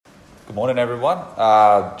Good morning, everyone.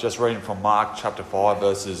 Just reading from Mark chapter 5,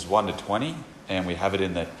 verses 1 to 20, and we have it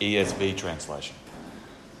in the ESV translation.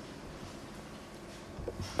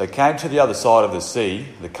 They came to the other side of the sea,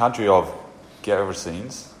 the country of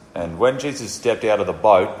Gerasenes, and when Jesus stepped out of the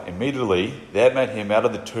boat, immediately there met him out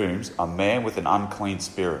of the tombs a man with an unclean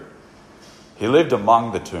spirit. He lived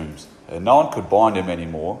among the tombs, and no one could bind him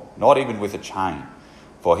anymore, not even with a chain,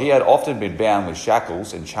 for he had often been bound with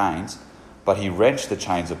shackles and chains. But he wrenched the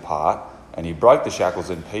chains apart, and he broke the shackles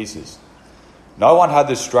in pieces. No one had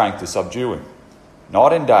the strength to subdue him.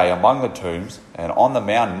 Night and day among the tombs and on the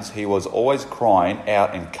mountains he was always crying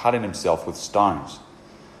out and cutting himself with stones.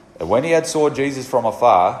 And when he had saw Jesus from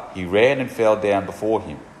afar, he ran and fell down before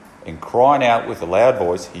him. And crying out with a loud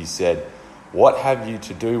voice, he said, "What have you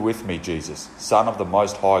to do with me, Jesus, Son of the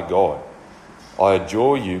Most High God? I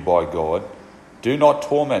adjure you by God, do not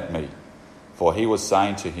torment me." For he was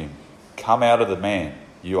saying to him, "Come out of the man,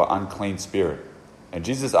 you are unclean spirit." And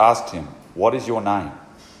Jesus asked him, "What is your name?"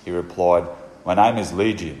 He replied, "My name is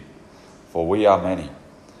Legion, for we are many."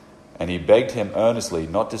 And he begged him earnestly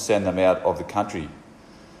not to send them out of the country.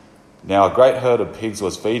 Now a great herd of pigs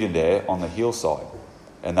was feeding there on the hillside.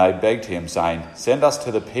 And they begged him, saying, "Send us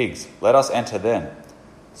to the pigs, let us enter them."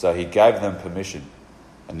 So he gave them permission.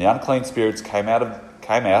 And the unclean spirits came out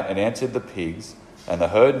and entered the pigs. And the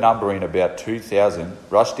herd, numbering about 2,000,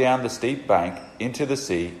 rushed down the steep bank into the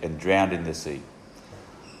sea and drowned in the sea.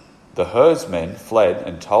 The herdsmen fled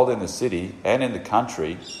and told in the city and in the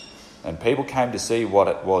country, and people came to see what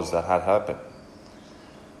it was that had happened.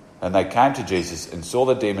 And they came to Jesus and saw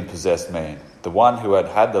the demon-possessed man, the one who had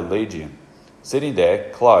had the legion, sitting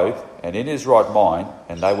there, clothed and in his right mind,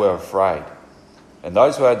 and they were afraid. And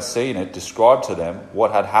those who had seen it described to them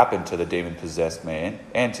what had happened to the demon-possessed man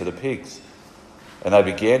and to the pigs. And they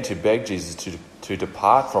began to beg Jesus to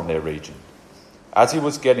depart from their region. As he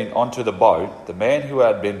was getting onto the boat, the man who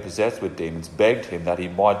had been possessed with demons begged him that he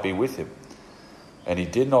might be with him. And he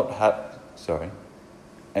did not have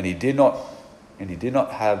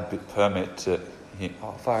permit to him.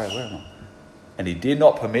 And he did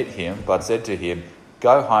not permit him, but said to him,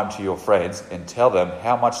 "Go home to your friends and tell them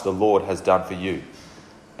how much the Lord has done for you,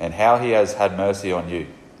 and how he has had mercy on you."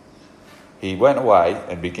 He went away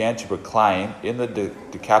and began to proclaim in the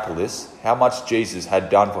Decapolis how much Jesus had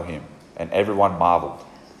done for him, and everyone marveled.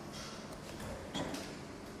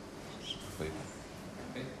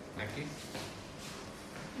 Thank you.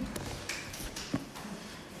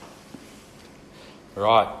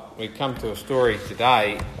 Right, we come to a story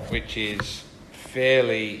today which is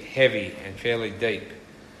fairly heavy and fairly deep,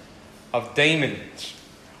 of demons,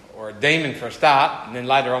 or a demon for a start, and then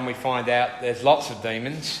later on we find out there's lots of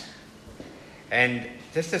demons. And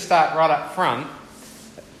just to start right up front,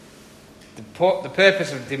 the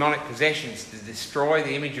purpose of demonic possession is to destroy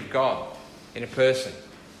the image of God in a person.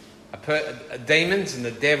 Demons and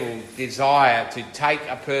the devil desire to take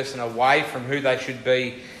a person away from who they should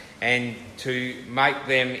be and to make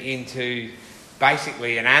them into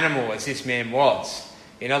basically an animal, as this man was.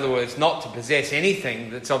 In other words, not to possess anything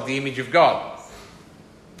that's of the image of God.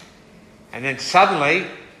 And then suddenly,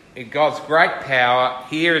 in God's great power,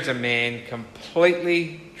 here is a man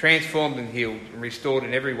completely transformed and healed and restored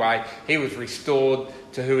in every way. He was restored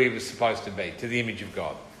to who he was supposed to be, to the image of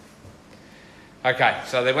God. Okay,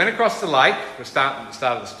 so they went across the lake, we're starting at the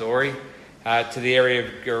start of the story, to the area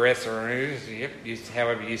of Gerasenes,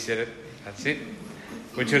 however you said it, that's it,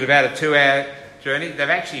 which was about a 2-hour journey. They've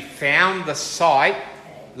actually found the site,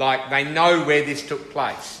 like they know where this took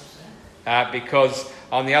place, because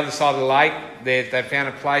on the other side of the lake, they found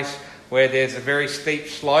a place where there's a very steep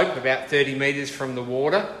slope, about 30 metres from the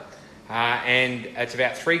water, and it's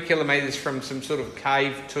about 3 kilometres from some sort of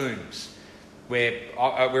cave tombs, where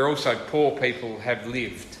also poor people have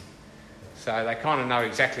lived. So they kind of know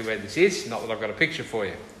exactly where this is, not that I've got a picture for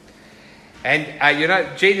you. And,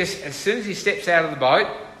 Jesus, as soon as he steps out of the boat,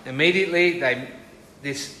 immediately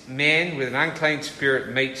this man with an unclean spirit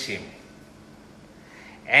meets him.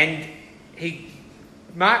 And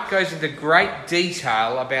Mark goes into great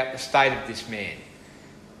detail about the state of this man.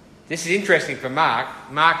 This is interesting for Mark,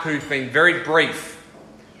 who's been very brief,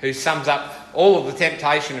 who sums up all of the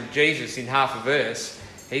temptation of Jesus in half a verse.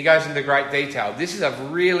 He goes into great detail. This is a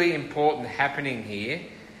really important happening here.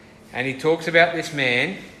 And he talks about this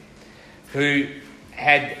man who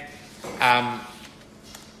had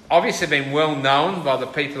obviously been well known by the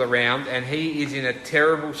people around, and he is in a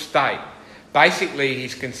terrible state. Basically,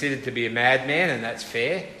 he's considered to be a madman, and that's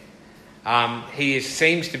fair.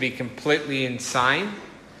 Seems to be completely insane.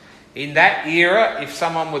 In that era, if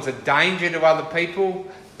someone was a danger to other people,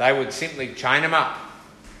 they would simply chain him up,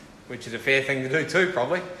 which is a fair thing to do too,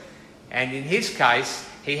 probably. And in his case,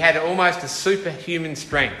 he had almost a superhuman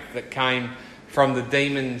strength that came from the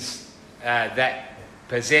demons that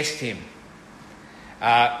possessed him.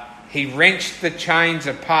 He wrenched the chains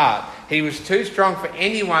apart. He was too strong for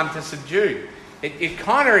anyone to subdue. It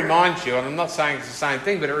kind of reminds you, and I'm not saying it's the same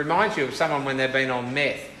thing, but it reminds you of someone when they've been on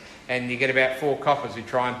meth and you get about 4 coppers who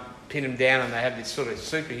try and pin them down and they have this sort of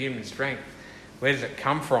superhuman strength. Where does it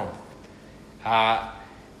come from?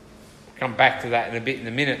 Come back to that in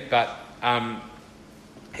a minute, but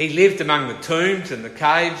he lived among the tombs and the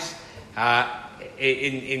caves.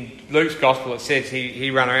 In Luke's Gospel it says he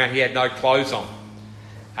ran around, he had no clothes on.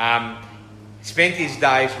 Spent his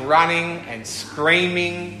days running and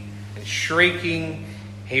screaming and shrieking.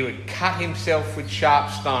 He would cut himself with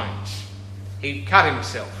sharp stones. He cut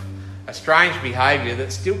himself. A strange behaviour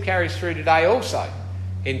that still carries through today also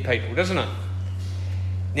in people, doesn't it?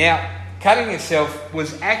 Now, cutting yourself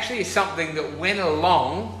was actually something that went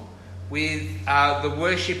along with the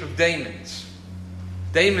worship of demons.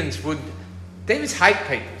 Demons hate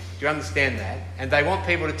people, do you understand that? And they want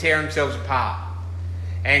people to tear themselves apart.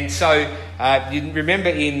 And so, you remember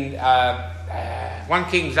in 1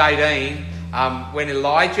 Kings 18, when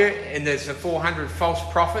Elijah, and there's the 400 false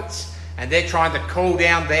prophets, and they're trying to call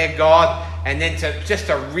down their God, and then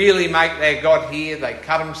to really make their God hear, they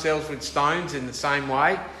cut themselves with stones in the same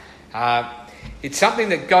way. It's something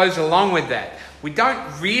that goes along with that. We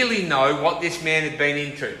don't really know what this man had been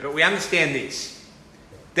into, but we understand this.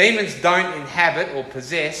 Demons don't inhabit or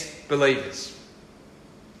possess believers.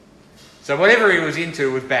 So whatever he was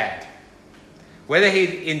into was bad. Whether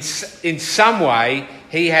in some way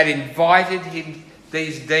he had invited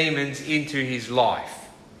these demons into his life.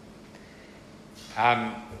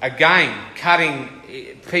 Again,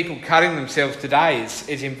 people cutting themselves today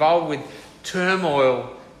is involved with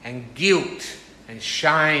turmoil and guilt and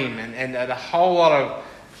shame and a whole lot of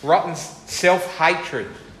rotten self-hatred.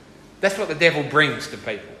 That's what the devil brings to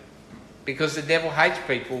people. Because the devil hates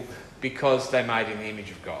people because they're made in the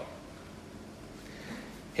image of God.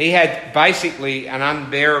 He had basically an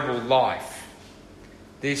unbearable life.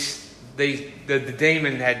 The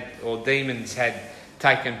demons had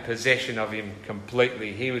taken possession of him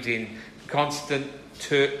completely. He was in constant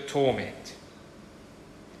torment.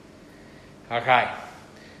 Okay.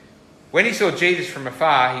 When he saw Jesus from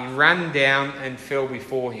afar, he ran down and fell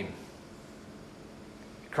before him.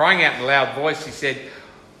 Crying out in a loud voice, he said,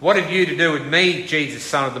 "What have you to do with me, Jesus,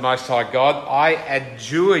 Son of the Most High God? I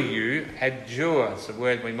adjure you," adjure is a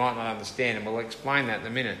word we might not understand, and we'll explain that in a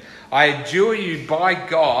minute. "I adjure you by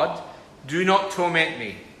God, do not torment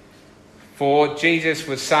me." For Jesus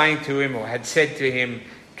was saying to him, or had said to him,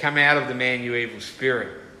 "Come out of the man, you evil spirit."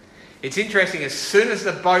 It's interesting, as soon as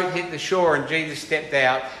the boat hit the shore and Jesus stepped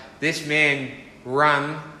out, this man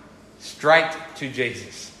ran straight to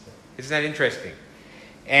Jesus. Isn't that interesting?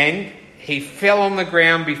 And he fell on the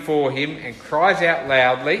ground before him and cries out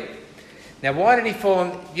loudly. Now, why did he fall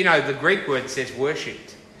on... You know, the Greek word says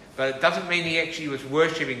worshipped. But it doesn't mean he actually was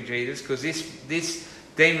worshipping Jesus, because this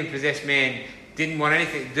demon-possessed man didn't want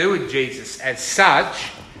anything to do with Jesus as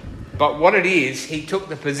such. But what it is, he took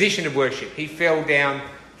the position of worship. He fell down,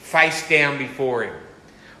 face down before him.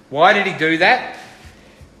 Why did he do that?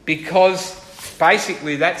 Because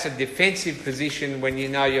basically that's a defensive position when you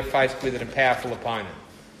know you're faced with a powerful opponent.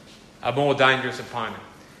 A more dangerous opponent.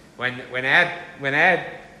 When our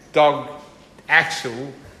dog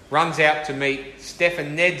Axel runs out to meet Steph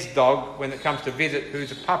and Ned's dog when it comes to visit,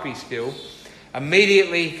 who's a puppy still,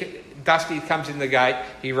 immediately Dusty comes in the gate,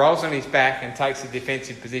 he rolls on his back and takes a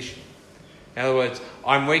defensive position. In other words,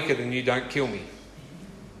 I'm weaker than you, don't kill me.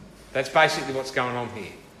 That's basically what's going on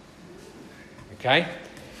here. Okay?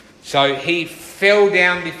 So he fell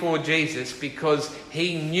down before Jesus because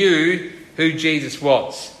he knew who Jesus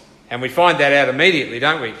was. And we find that out immediately,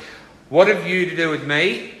 don't we? What have you to do with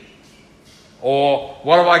me? Or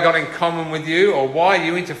what have I got in common with you? Or why are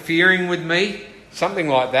you interfering with me? Something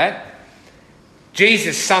like that.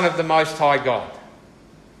 Jesus, Son of the Most High God.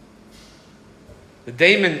 The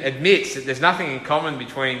demon admits that there's nothing in common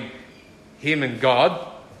between him and God.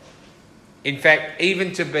 In fact,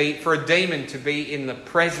 even for a demon to be in the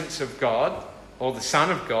presence of God, or the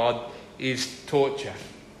Son of God, is torture.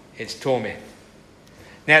 It's torment.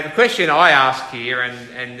 Now, the question I ask here,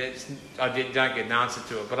 and I don't get an answer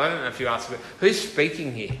to it, but I don't know if you ask it, who's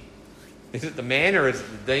speaking here? Is it the man or is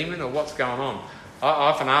it the demon, or what's going on? I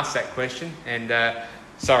often ask that question, and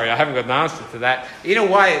sorry, I haven't got an answer to that. In a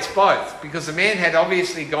way, it's both, because the man had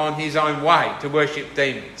obviously gone his own way to worship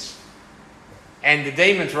demons. And the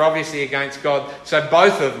demons were obviously against God, so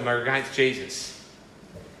both of them are against Jesus.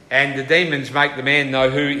 And the demons make the man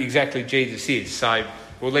know who exactly Jesus is. So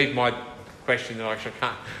we'll leave my question that I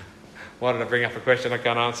can't. Why did I bring up a question I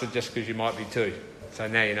can't answer? Just because you might be too. So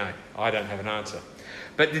now you know. I don't have an answer.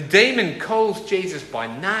 But the demon calls Jesus by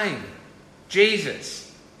name.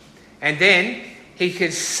 Jesus. And then he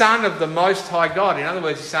says, Son of the Most High God. In other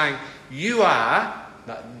words, he's saying, you are...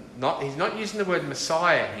 he's not using the word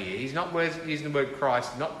Messiah here. He's not using the word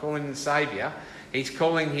Christ. He's not calling him Saviour. He's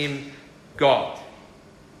calling him God.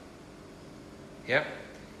 Yep.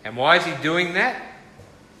 And why is he doing that?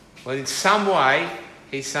 Well, in some way,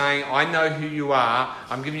 he's saying, I know who you are.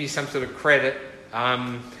 I'm giving you some sort of credit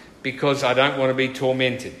because I don't want to be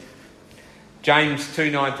tormented. James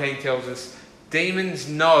 2:19 tells us, demons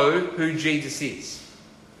know who Jesus is.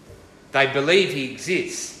 They believe he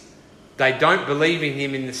exists. They don't believe in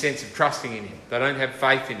him in the sense of trusting in him. They don't have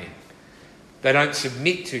faith in him. They don't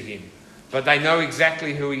submit to him. But they know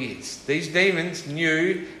exactly who he is. These demons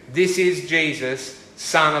knew this is Jesus,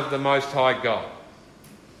 Son of the Most High God.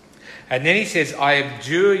 And then he says, I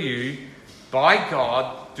adjure you by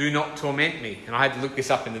God, do not torment me. And I had to look this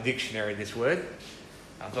up in the dictionary, this word.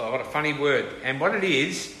 I thought, what a funny word. And what it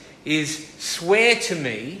is swear to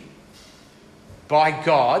me by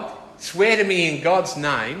God, swear to me in God's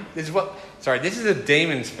name. This is a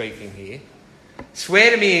demon speaking here.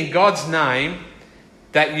 Swear to me in God's name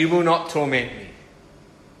that you will not torment me.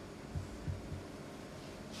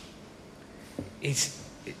 It's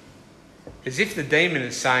as if the demon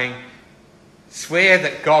is saying, swear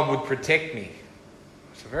that God would protect me.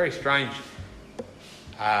 It's a very strange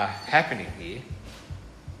happening here.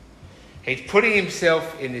 He's putting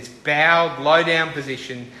himself in this bowed, low-down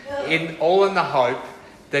position, all in the hope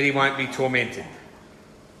that he won't be tormented.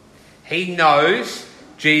 He knows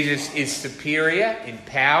Jesus is superior in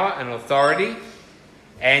power and authority,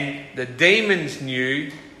 and the demons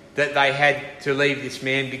knew that they had to leave this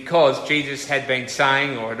man because Jesus had been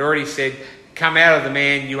saying, or had already said, come out of the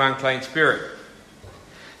man, you unclean spirit.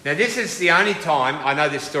 Now this is the only time, I know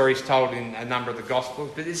this story is told in a number of the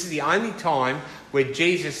Gospels, but this is the only time where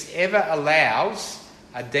Jesus ever allows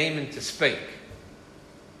a demon to speak.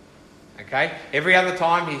 Okay? Every other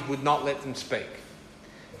time he would not let them speak.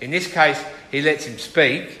 In this case, he lets him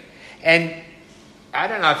speak. And I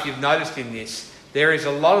don't know if you've noticed in this, there is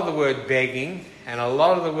a lot of the word begging and a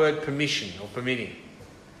lot of the word permission or permitting.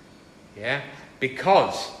 Yeah?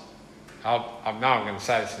 Because, I know I'm going to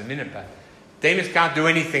say this in a minute, but demons can't do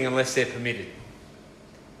anything unless they're permitted.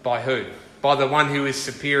 By who? By the one who is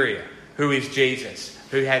superior, who is Jesus,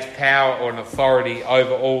 who has power or an authority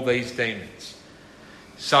over all these demons.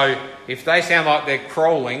 So if they sound like they're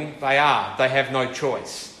crawling, they are. They have no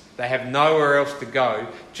choice. They have nowhere else to go.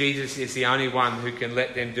 Jesus is the only one who can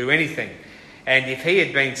let them do anything. And if he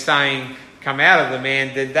had been saying, come out of the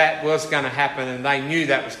man, then that was going to happen, and they knew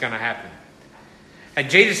that was going to happen.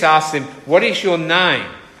 And Jesus asked them, what is your name?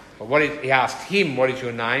 He asked him, what is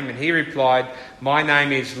your name? And he replied, my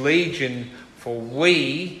name is Legion, for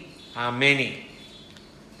we are many.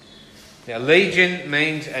 Now, legion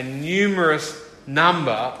means a numerous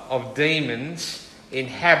number of demons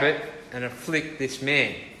inhabit and afflict this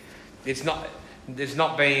man. It's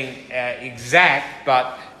not being exact,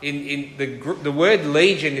 but in the word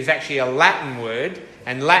legion is actually a Latin word,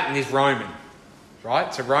 and Latin is Roman, right?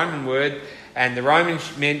 It's a Roman word, and the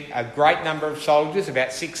Romans meant a great number of soldiers,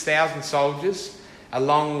 about 6,000 soldiers,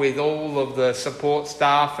 along with all of the support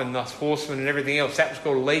staff and the horsemen and everything else. That was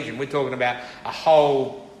called a legion. We're talking about a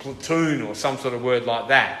whole platoon or some sort of word like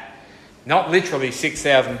that. Not literally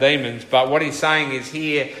 6,000 demons, but what he's saying is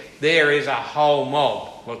here, there is a whole mob.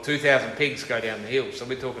 Well, 2,000 pigs go down the hill, so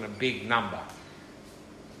we're talking a big number.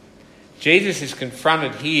 Jesus is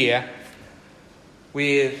confronted here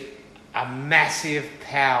with a massive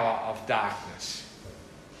power of darkness.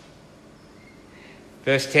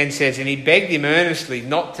 Verse 10 says, and he begged him earnestly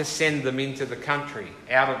not to send them into the country,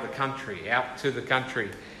 out to the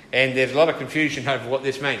country. And there's a lot of confusion over what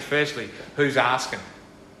this means. Firstly, who's asking?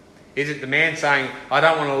 Is it the man saying, I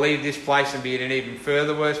don't want to leave this place and be in an even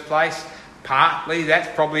further worse place? Partly,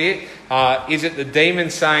 that's probably it. Is it the demon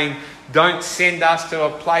saying, don't send us to a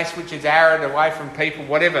place which is arid, away from people?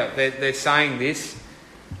 Whatever, they're saying this.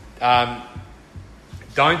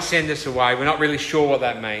 Don't send us away. We're not really sure what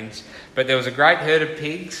that means. But there was a great herd of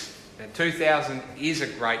pigs. Now, 2,000 is a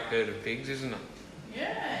great herd of pigs, isn't it?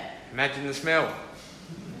 Yeah. Imagine the smell.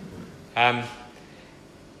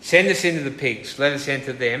 Send us into the pigs. Let us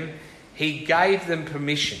enter them. He gave them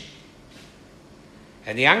permission.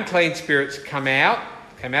 And the unclean spirits come out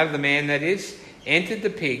of the man, that is, entered the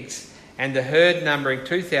pigs, and the herd, numbering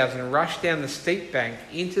 2,000, rushed down the steep bank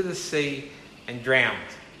into the sea and drowned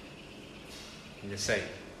in the sea.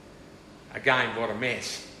 Again, what a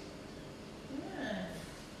mess.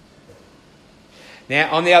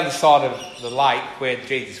 Now, on the other side of the lake where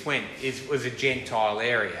Jesus went was a Gentile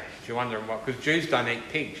area. If you're wondering what, because Jews don't eat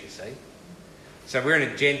pigs, you see. So we're in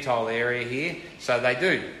a Gentile area here, so they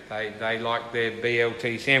do. They like their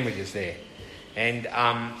BLT sandwiches there. And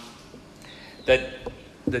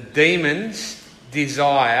the demons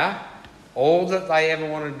desire, all that they ever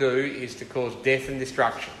want to do is to cause death and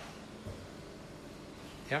destruction.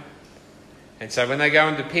 Yeah? And so when they go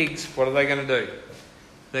into pigs, what are they going to do?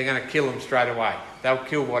 They're going to kill them straight away. They'll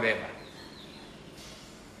kill whatever.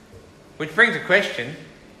 Which brings a question,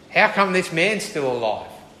 how come this man's still alive?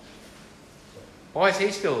 Why is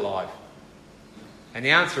he still alive? And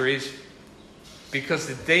the answer is, because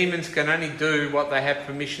the demons can only do what they have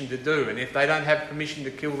permission to do. And if they don't have permission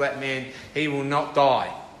to kill that man, he will not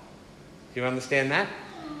die. Do you understand that?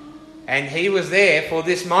 And he was there for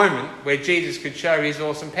this moment where Jesus could show his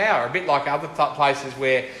awesome power. A bit like other places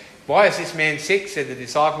where, why is this man sick? Said the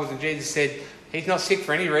disciples, and Jesus said, he's not sick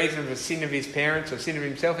for any reason of a sin of his parents or sin of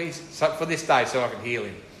himself. He's for this day so I can heal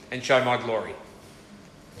him and show my glory.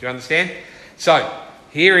 Do you understand? So,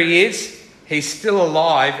 here he is. He's still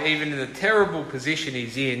alive, even in the terrible position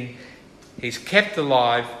he's in. He's kept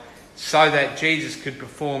alive so that Jesus could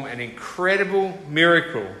perform an incredible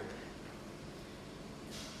miracle.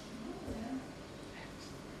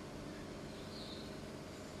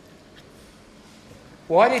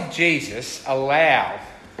 Why did Jesus allow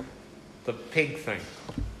the pig thing?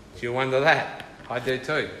 Do you wonder that? I do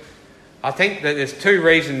too. I think that there's two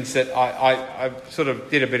reasons that I sort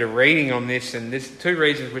of did a bit of reading on this, and there's two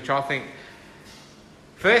reasons which I think.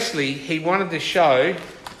 Firstly, he wanted to show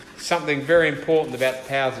something very important about the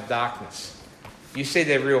powers of darkness. You see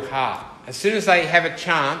their real heart. As soon as they have a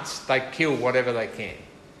chance, they kill whatever they can.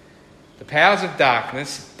 The powers of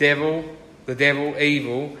darkness, the devil,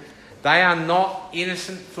 evil, they are not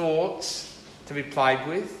innocent thoughts to be played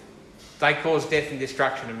with. They cause death and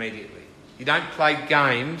destruction immediately. You don't play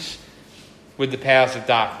games with the powers of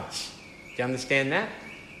darkness. Do you understand that?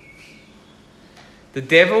 The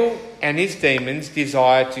devil and his demons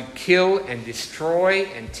desire to kill and destroy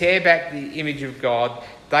and tear back the image of God.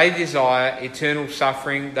 They desire eternal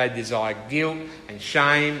suffering. They desire guilt and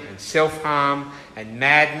shame and self-harm and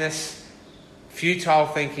madness, futile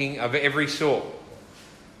thinking of every sort.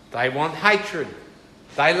 They want hatred.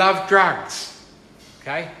 They love drugs.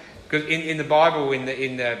 Okay? Because in the Bible,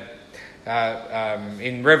 in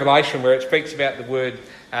Revelation, where it speaks about the word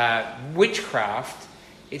witchcraft,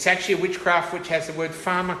 it's actually a witchcraft which has the word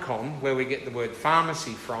pharmakon, where we get the word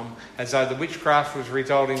pharmacy from, as though the witchcraft was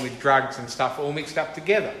resulting with drugs and stuff all mixed up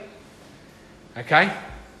together. Okay?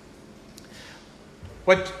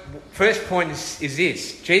 First point is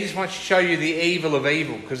this. Jesus wants to show you the evil of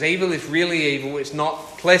evil, because evil is really evil. It's not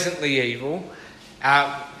pleasantly evil.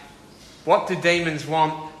 What do demons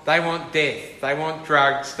want? They want death. They want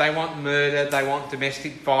drugs. They want murder. They want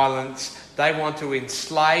domestic violence. They want to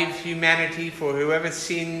enslave humanity, for whoever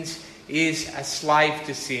sins is a slave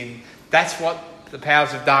to sin. That's what the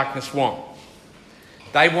powers of darkness want.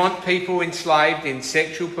 They want people enslaved in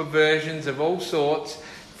sexual perversions of all sorts,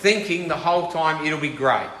 thinking the whole time it'll be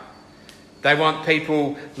great. They want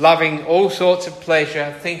people loving all sorts of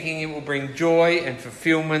pleasure, thinking it will bring joy and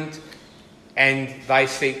fulfillment, and they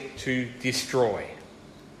seek to destroy.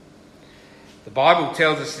 The Bible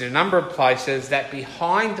tells us in a number of places that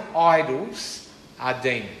behind idols are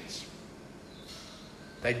demons.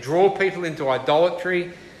 They draw people into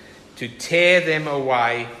idolatry to tear them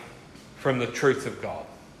away from the truth of God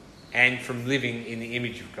and from living in the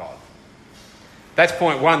image of God. That's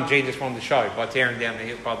point one Jesus wanted to show by tearing down the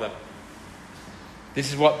hill.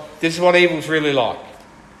 This is what evil's really like.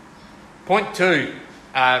 Point two,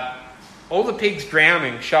 all the pigs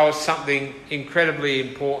drowning show us something incredibly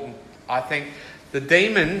important. I think the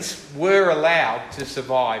demons were allowed to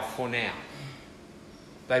survive for now.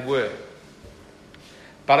 They were.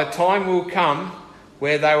 But a time will come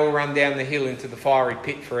where they will run down the hill into the fiery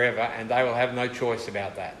pit forever, and they will have no choice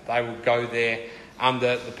about that. They will go there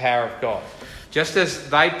under the power of God. Just as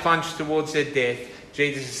they plunge towards their death,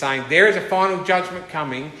 Jesus is saying there is a final judgment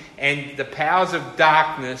coming, and the powers of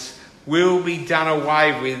darkness will be done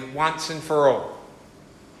away with once and for all.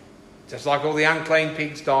 Just like all the unclean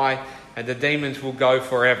pigs die, and the demons will go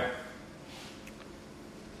forever.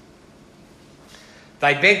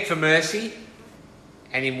 They begged for mercy,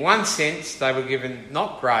 and in one sense they were given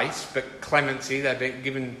not grace but clemency. They've been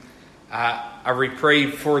given a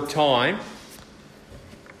reprieve for a time.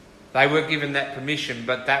 They were given that permission,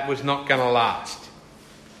 but that was not going to last.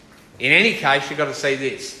 In any case, you've got to see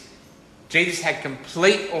this. Jesus had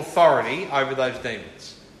complete authority over those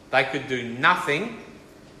demons. They could do nothing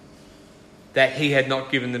that he had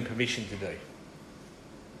not given them permission to do.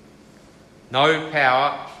 No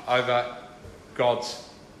power over God's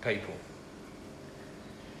people.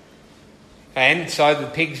 And so the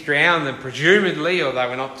pigs drowned, and presumably, or they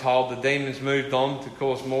were not told, the demons moved on to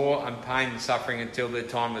cause more and pain and suffering until their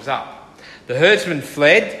time was up. The herdsmen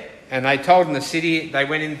fled, and they told in the city, they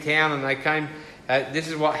went in town and they came, this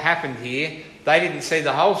is what happened here. They didn't see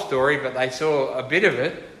the whole story, but they saw a bit of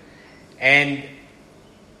it. And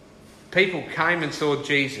people came and saw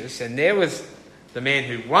Jesus, and there was the man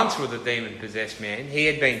who once was a demon-possessed man. He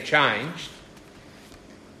had been changed,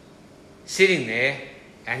 sitting there,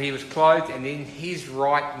 and he was clothed and in his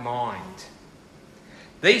right mind.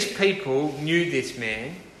 These people knew this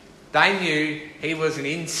man. They knew he was an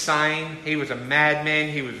insane, he was a madman,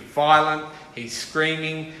 he was violent, he's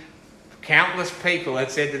screaming. Countless people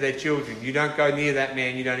had said to their children, you don't go near that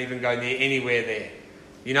man, you don't even go near anywhere there.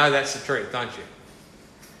 You know that's the truth, don't you?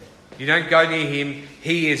 You don't go near him.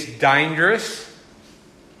 He is dangerous.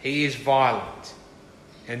 He is violent.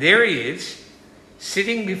 And there he is,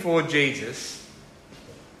 sitting before Jesus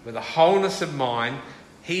with a wholeness of mind.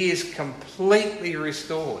 He is completely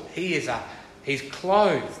restored. He's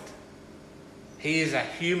clothed. He is a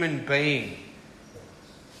human being.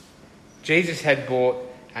 Jesus had brought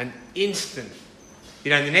an instant.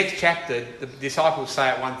 In the next chapter, the disciples say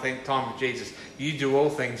at one time with Jesus, you do all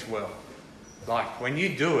things well. Like, when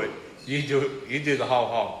you do it, you do the whole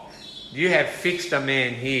hog. You have fixed a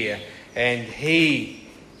man here, and he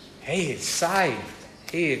is saved.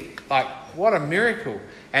 What a miracle.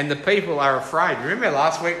 And the people are afraid. Remember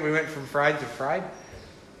last week we went from afraid to afraid?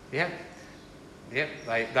 Yep.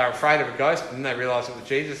 They were afraid of a ghost, and then they realised it was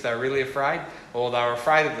Jesus. They were really afraid. Or they were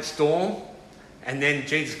afraid of the storm, and then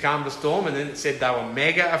Jesus calmed the storm, and then it said they were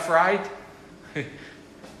mega afraid.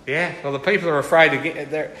 Yeah, well, the people are afraid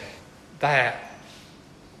again.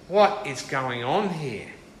 What is going on here?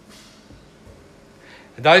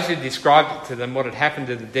 And those who described it to them what had happened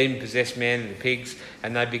to the demon-possessed man and the pigs,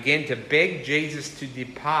 and they began to beg Jesus to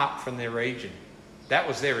depart from their region. That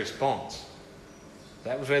was their response.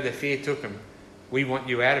 That was where their fear took them. We want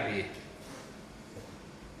you out of here.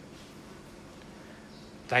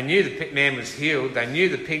 They knew the man was healed. They knew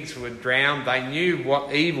the pigs were drowned. They knew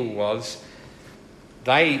what evil was.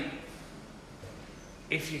 If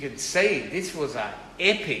you could see, this was an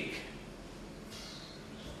epic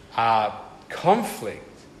conflict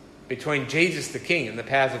between Jesus the King and the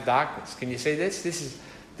powers of darkness. Can you see this?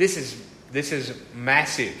 This is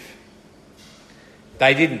massive.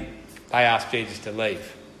 They didn't. They asked Jesus to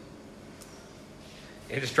leave.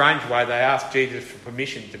 In a strange way, they asked Jesus for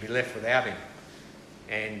permission to be left without him.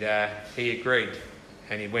 And he agreed,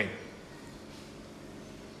 and he went.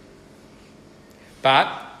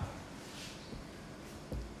 But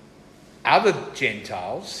other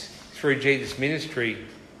Gentiles, through Jesus' ministry,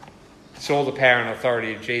 saw the power and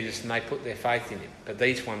authority of Jesus, and they put their faith in him. But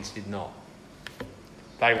these ones did not.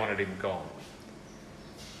 They wanted him gone.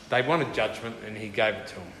 They wanted judgment, and he gave it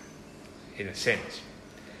to them, in a sense.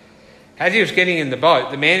 As he was getting in the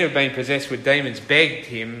boat, the man who had been possessed with demons begged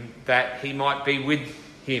him that he might be with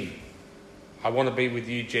him. I want to be with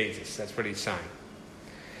you, Jesus. That's what he's saying.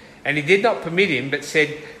 And he did not permit him, but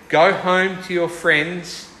said, go home to your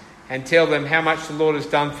friends and tell them how much the Lord has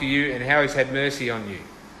done for you and how he's had mercy on you.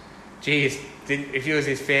 Geez, if you was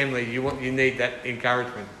his family, you need that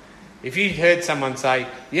encouragement. If you'd heard someone say,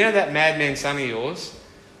 you know that madman son of yours?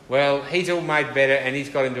 Well, he's all made better and he's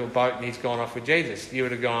got into a boat and he's gone off with Jesus. You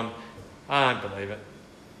would have gone, I don't believe it.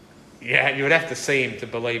 Yeah, you would have to see him to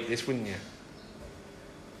believe this, wouldn't you?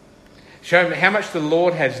 Show him how much the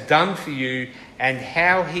Lord has done for you and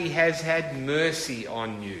how he has had mercy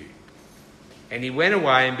on you. And he went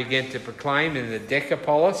away and began to proclaim in the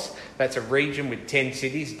Decapolis, that's a region with 10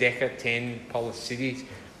 cities, Deca, 10, Polis cities,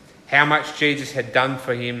 how much Jesus had done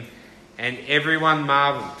for him, and everyone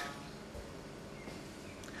marvelled.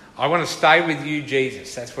 I want to stay with you,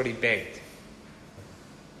 Jesus. That's what he begged.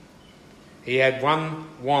 He had one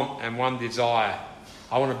want and one desire.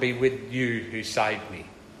 I want to be with you who saved me.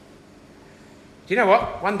 Do you know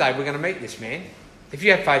what? One day we're going to meet this man. If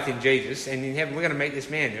you have faith in Jesus and in heaven, we're going to meet this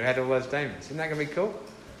man who had all those demons. Isn't that going to be cool?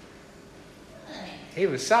 He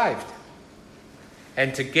was saved.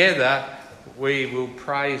 And together we will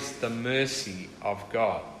praise the mercy of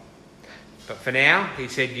God. But for now, he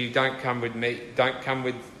said, you don't come with me. Don't come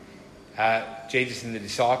with Jesus and the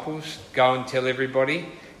disciples. Go and tell everybody.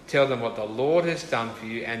 Tell them what the Lord has done for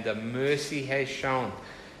you and the mercy has shown.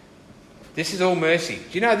 This is all mercy.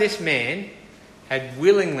 Do you know this man had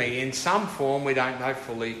willingly, in some form, we don't know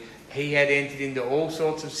fully, he had entered into all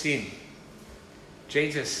sorts of sin.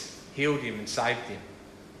 Jesus healed him and saved him.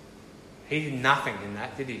 He did nothing in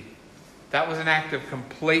that, did he? That was an act of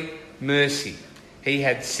complete mercy. He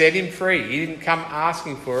had set him free. He didn't come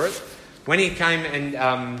asking for it. When he came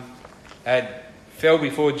and fell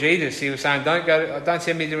before Jesus, he was saying, don't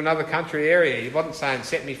send me to another country area. He wasn't saying,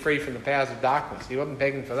 set me free from the powers of darkness. He wasn't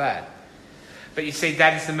begging for that. But you see,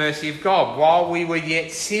 that is the mercy of God. While we were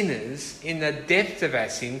yet sinners, in the depths of our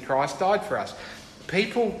sin, Christ died for us.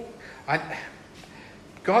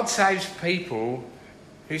 God saves people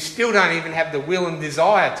who still don't even have the will and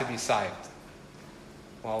desire to be saved.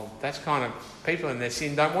 Well, that's kind of people in their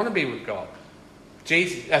sin don't want to be with God.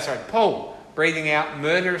 Paul, breathing out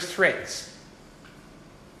murderous threats.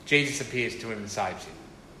 Jesus appears to him and saves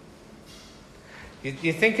him.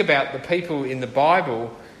 You think about the people in the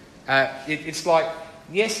Bible, it's like,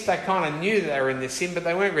 yes, they kind of knew they were in their sin, but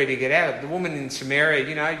they weren't ready to get out of it. The woman in Samaria,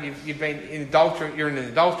 you've been in adultery, you're in an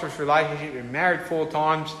adulterous relationship, you're married 4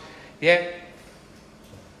 times,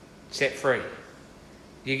 set free.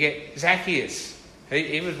 You get Zacchaeus.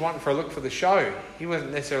 He was wanting for a look for the show. He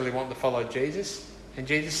wasn't necessarily wanting to follow Jesus, and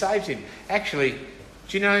Jesus saves him. Actually,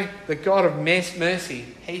 do you know, the God of mercy,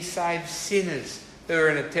 he saves sinners who are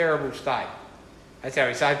in a terrible state. That's how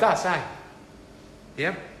he saved us, eh?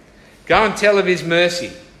 Yeah? Go and tell of his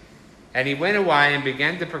mercy. And he went away and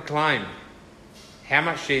began to proclaim how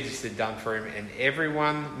much Jesus had done for him, and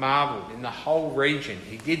everyone marvelled in the whole region.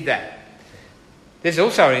 He did that. There's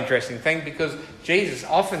also an interesting thing, because Jesus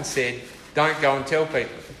often said, don't go and tell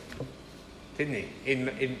people. Didn't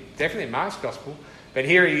he? Definitely in Mark's Gospel. But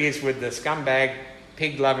here he is with the scumbag,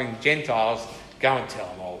 pig-loving Gentiles. Go and tell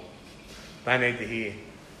them all. They need to hear.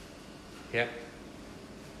 Yep.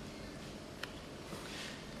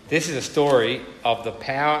 This is a story of the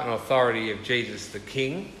power and authority of Jesus, the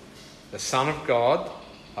King, the Son of God,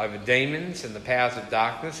 over demons and the powers of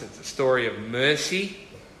darkness. It's a story of mercy.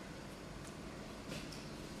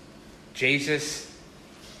 Jesus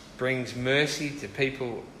brings mercy to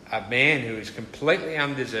people, a man who is completely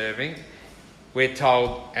undeserving. We're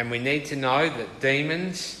told, and we need to know, that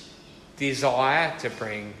demons desire to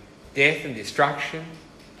bring death and destruction.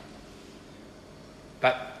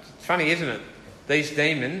 But it's funny, isn't it? These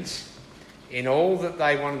demons, in all that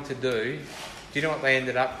they wanted to do you know what they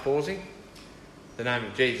ended up causing? The name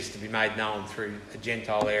of Jesus to be made known through a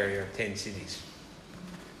Gentile area of 10 cities.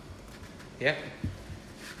 Yeah?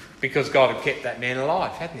 Because God had kept that man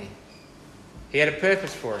alive, hadn't he? He had a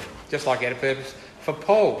purpose for him, just like he had a purpose for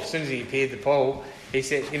Paul. As soon as he appeared to Paul, he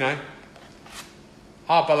said,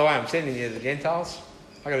 oh, by the way, I'm sending you to the Gentiles.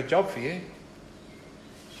 I've got a job for you.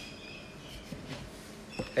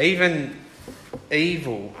 Even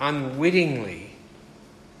evil, unwittingly,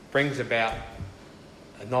 brings about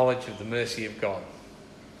a knowledge of the mercy of God,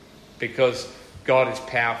 because God is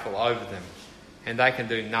powerful over them and they can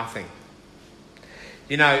do nothing.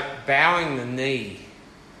 Bowing the knee.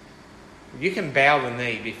 You can bow the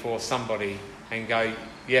knee before somebody and go,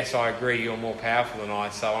 yes, I agree, you're more powerful than I,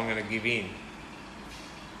 so I'm going to give in.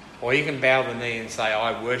 Or you can bow the knee and say,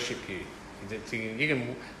 I worship you. You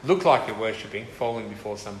can look like you're worshipping, falling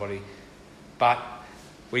before somebody. But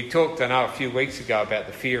we talked, I know, a few weeks ago about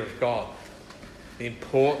the fear of God. The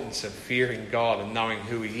importance of fearing God and knowing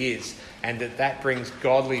who he is. And that brings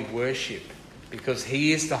godly worship, because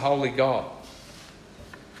he is the holy God.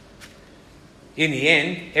 In the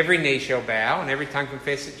end, every knee shall bow and every tongue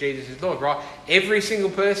confess that Jesus is Lord, right? Every single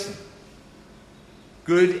person,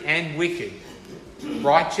 good and wicked,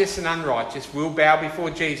 righteous and unrighteous, will bow before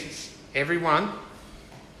Jesus. Everyone.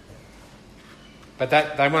 But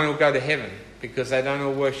they won't all go to heaven, because they don't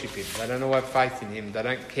all worship him. They don't all have faith in him. They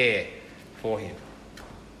don't care for him.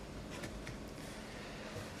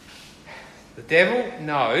 The devil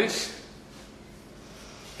knows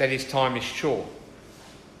that his time is short.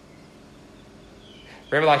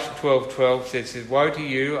 Revelation 12:12 says, woe to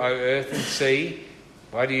you, O earth and sea,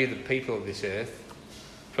 woe to you, the people of this earth,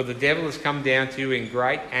 for the devil has come down to you in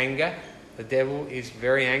great anger. The devil is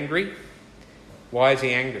very angry. Why is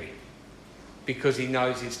he angry? Because he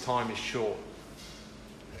knows his time is short.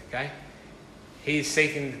 Okay? He is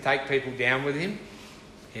seeking to take people down with him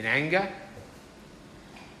in anger.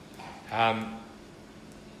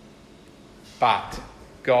 But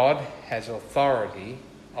God has authority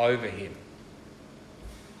over him.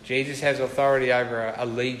 Jesus has authority over a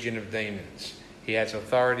legion of demons. He has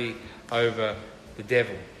authority over the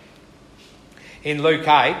devil. In Luke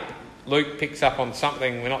 8, Luke picks up on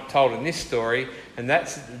something we're not told in this story, and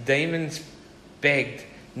that's that the demons begged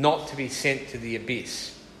not to be sent to the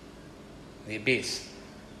abyss. The abyss.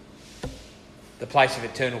 The place of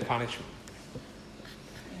eternal punishment.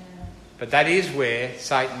 But that is where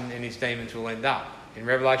Satan and his demons will end up. In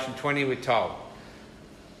Revelation 20 we're told,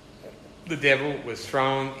 the devil was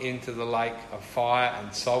thrown into the lake of fire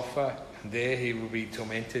and sulphur, and there he will be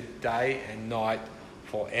tormented day and night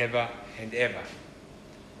forever and ever.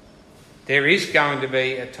 There is going to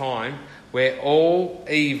be a time where all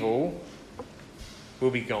evil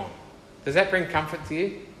will be gone. Does that bring comfort to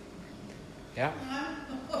you? Yeah?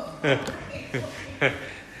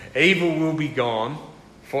 Evil will be gone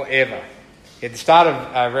forever. At the start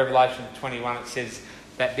of Revelation 21, it says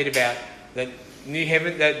that bit about the new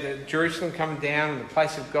heaven, the Jerusalem coming down and the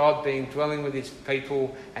place of God being dwelling with his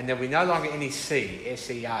people, and there'll be no longer any sea,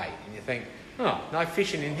 S-E-A. And you think, oh, no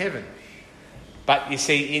fishing in heaven. But you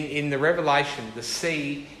see, in the Revelation, the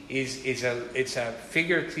sea is a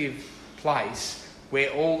figurative place where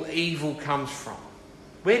all evil comes from.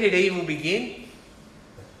 Where did evil begin?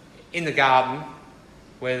 In the garden,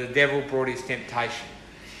 where the devil brought his temptation.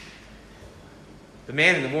 The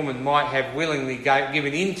man and the woman might have willingly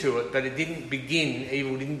given into it, but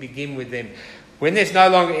evil didn't begin with them. When there's no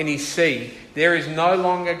longer any sea, there is no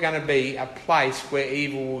longer going to be a place where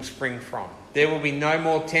evil will spring from. There will be no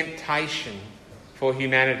more temptation for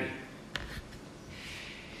humanity.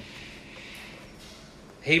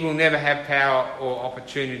 He will never have power or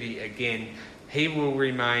opportunity again. He will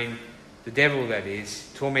remain, the devil that is,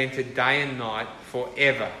 tormented day and night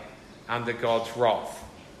forever under God's wrath.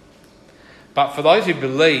 But for those who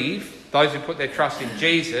believe, those who put their trust in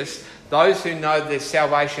Jesus, those who know their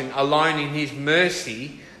salvation alone in his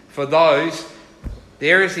mercy, for those,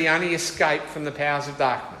 there is the only escape from the powers of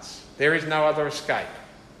darkness. There is no other escape.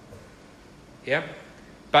 Yeah?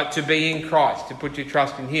 But to be in Christ, to put your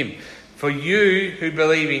trust in him. For you who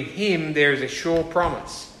believe in him, there is a sure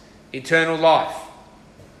promise. Eternal life.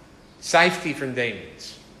 Safety from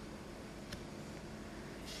demons.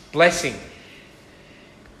 Blessing.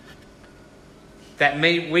 That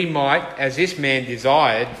we might, as this man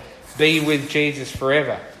desired, be with Jesus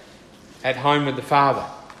forever, at home with the Father.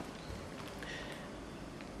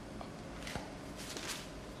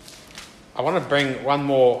 I want to bring one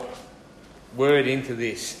more word into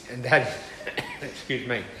this, and that, excuse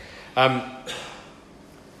me,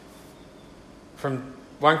 from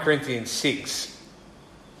 1 Corinthians 6,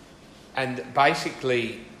 and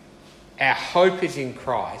basically our hope is in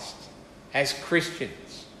Christ. As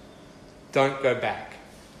Christians, don't go back.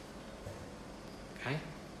 Okay?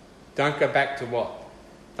 Don't go back to what?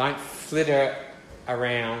 Don't flitter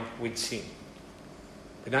around with sin.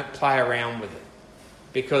 Don't play around with it.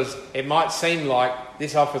 Because it might seem like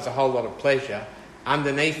this offers a whole lot of pleasure.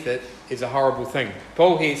 Underneath it is a horrible thing.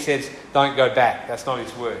 Paul here says, don't go back. That's not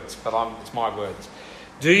his words, but it's my words.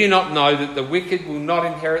 Do you not know that the wicked will not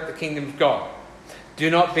inherit the kingdom of God? Do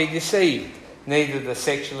not be deceived. Neither the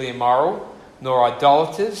sexually immoral, nor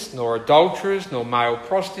idolaters, nor adulterers, nor male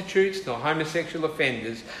prostitutes, nor homosexual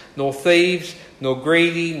offenders, nor thieves, nor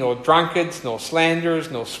greedy, nor drunkards, nor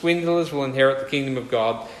slanderers, nor swindlers will inherit the kingdom of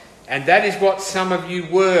God. And that is what some of you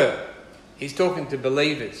were. He's talking to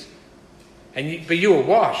believers. But you were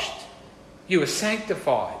washed. You were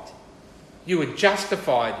sanctified. You were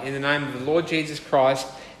justified in the name of the Lord Jesus Christ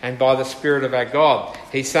and by the Spirit of our God.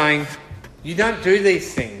 He's saying, you don't do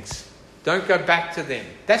these things. Don't go back to them.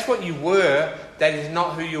 That's what you were. That is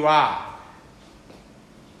not who you are.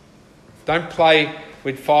 Don't play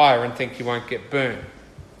with fire and think you won't get burned.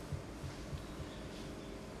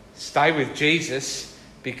 Stay with Jesus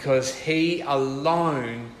because he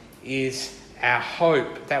alone is our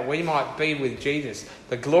hope, that we might be with Jesus.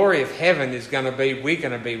 The glory of heaven is going to be, we're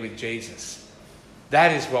going to be with Jesus.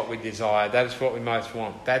 That is what we desire. That is what we most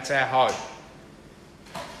want. That's our hope.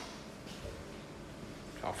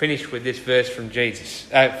 I'll finish with this verse from Jesus.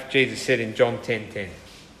 Jesus said in John 10:10.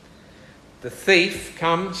 The thief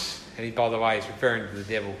comes, and he, by the way, is referring to the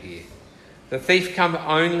devil here. The thief comes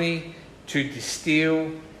only to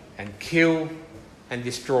steal and kill and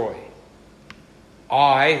destroy.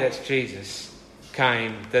 I, that's Jesus,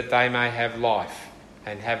 came that they may have life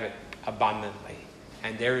and have it abundantly.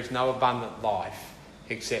 And there is no abundant life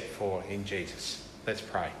except for in Jesus. Let's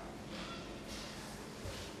pray.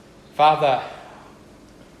 Father,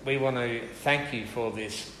 we want to thank you for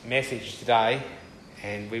this message today,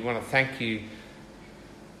 and we want to thank you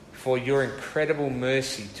for your incredible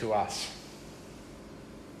mercy to us.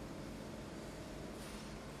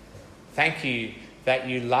 Thank you that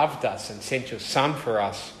you loved us and sent your Son for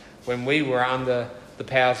us when we were under the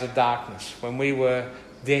powers of darkness, when we were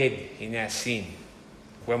dead in our sin,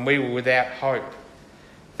 when we were without hope.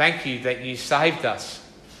 Thank you that you saved us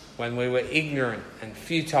when we were ignorant and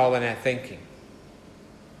futile in our thinking.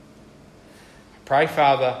 Pray,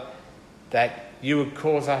 Father, that you would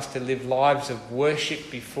cause us to live lives of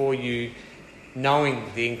worship before you, knowing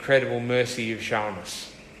the incredible mercy you've shown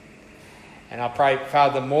us. And I pray,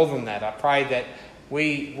 Father, more than that, I pray that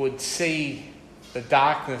we would see the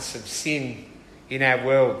darkness of sin in our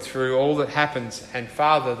world through all that happens. And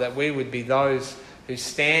Father, that we would be those who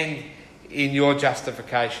stand in your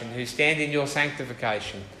justification, who stand in your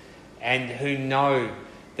sanctification, and who know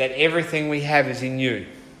that everything we have is in you.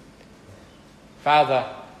 Father,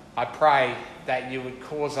 I pray that you would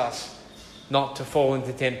cause us not to fall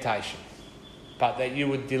into temptation, but that you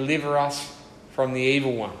would deliver us from the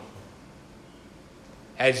evil one,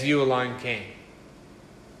 as you alone can.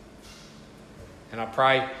 And I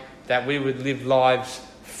pray that we would live lives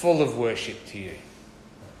full of worship to you,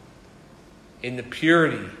 in the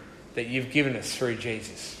purity that you've given us through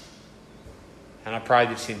Jesus. And I pray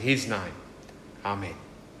this in his name. Amen.